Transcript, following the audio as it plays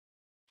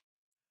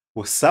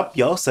What's up,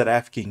 y'all?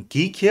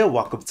 s.a.geek here.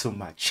 Welcome to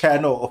my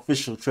channel.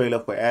 Official trailer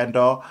for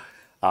Andor.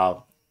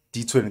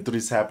 D23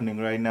 is happening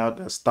right now.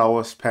 The Star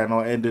Wars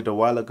panel ended a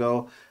while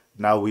ago.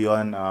 Now we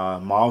on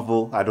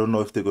Marvel. I don't know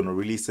if they're gonna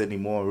release any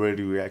more.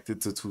 Already reacted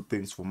to two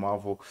things for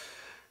Marvel.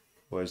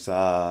 Was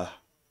the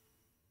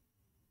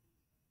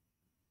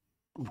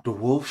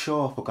Wolf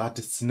Show? I forgot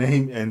its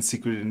name, and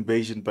Secret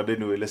Invasion. But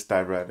anyway, let's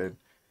dive right in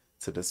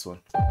to this one.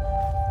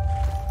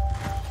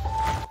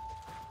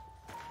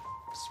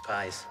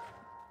 Spies.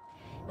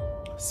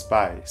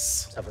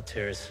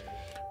 Saboteurs.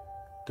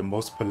 The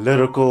most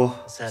political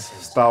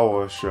Assassins. Star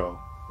Wars show.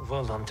 We've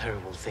all done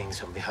terrible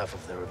things on behalf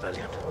of the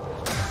rebellion.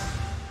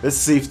 Let's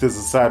see if there's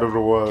a side of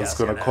the world that's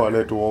gonna call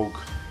it woke.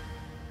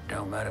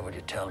 Don't matter what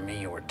you tell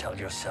me or tell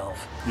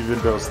yourself. Even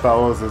though Star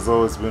Wars has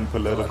always been You'll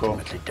political.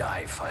 ultimately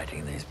die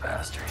fighting these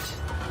bastards.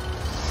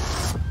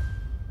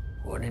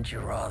 Wouldn't you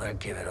rather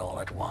give it all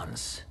at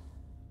once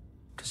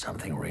to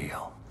something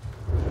real?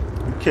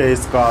 Okay,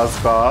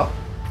 Scar.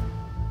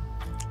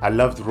 I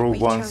loved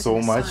Rogue One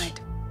so much. Side.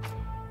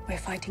 We're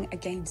fighting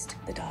against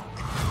the dark.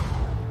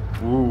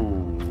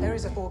 Ooh. There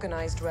is an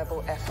organized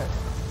rebel effort.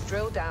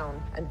 Drill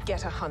down and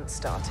get a hunt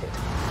started.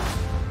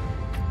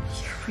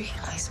 You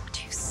realize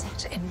what you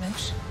set in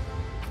motion?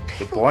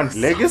 The Bond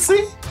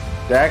Legacy?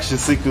 The action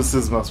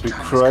sequences must be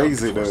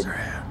crazy, dude.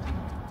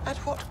 At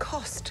what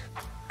cost?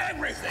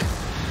 Everything!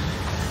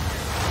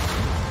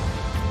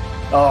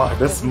 Oh,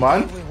 this Every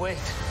month? time we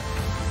wait,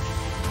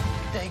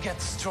 they get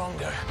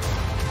stronger.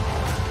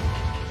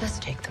 Let's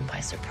take them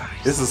by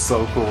surprise. This is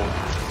so cool.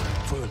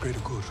 For the greater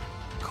good.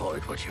 Call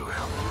it what you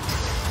will.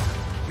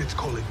 Let's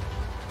call it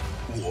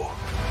war.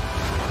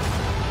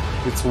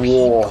 It's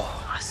war. People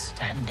are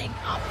standing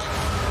up.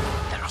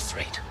 They're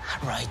afraid.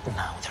 Right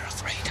now, they're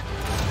afraid.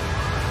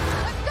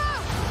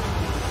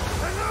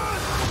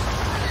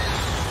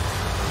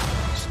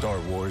 Star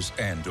Wars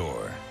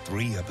Andor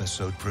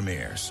 3-episode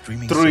premiere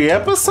streaming.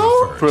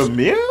 3-episode 21st.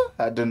 premiere?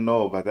 I didn't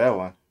know about that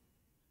one.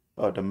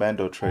 Oh, the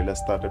Mando trailer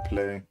started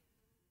playing.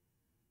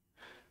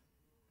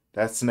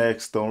 That's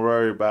next. Don't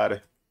worry about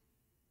it.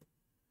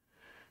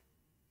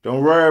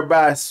 Don't worry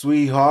about it,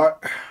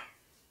 sweetheart.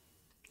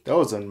 That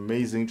was an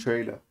amazing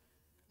trailer.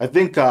 I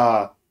think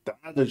the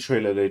other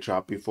trailer they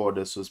dropped before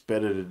this was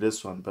better than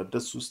this one, but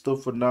this was still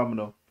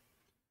phenomenal.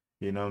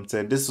 You know what I'm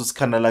saying? This was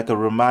kind of like a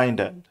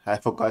reminder. I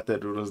forgot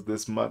that it was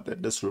this month,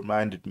 and this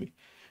reminded me.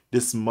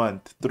 This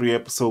month,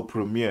 3-episode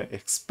premiere.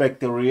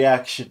 Expect a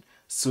reaction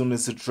as soon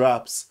as it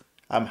drops.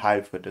 I'm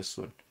hyped for this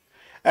one.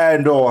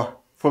 Andor,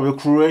 from the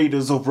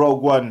creators of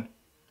Rogue One.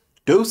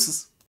 Deuces.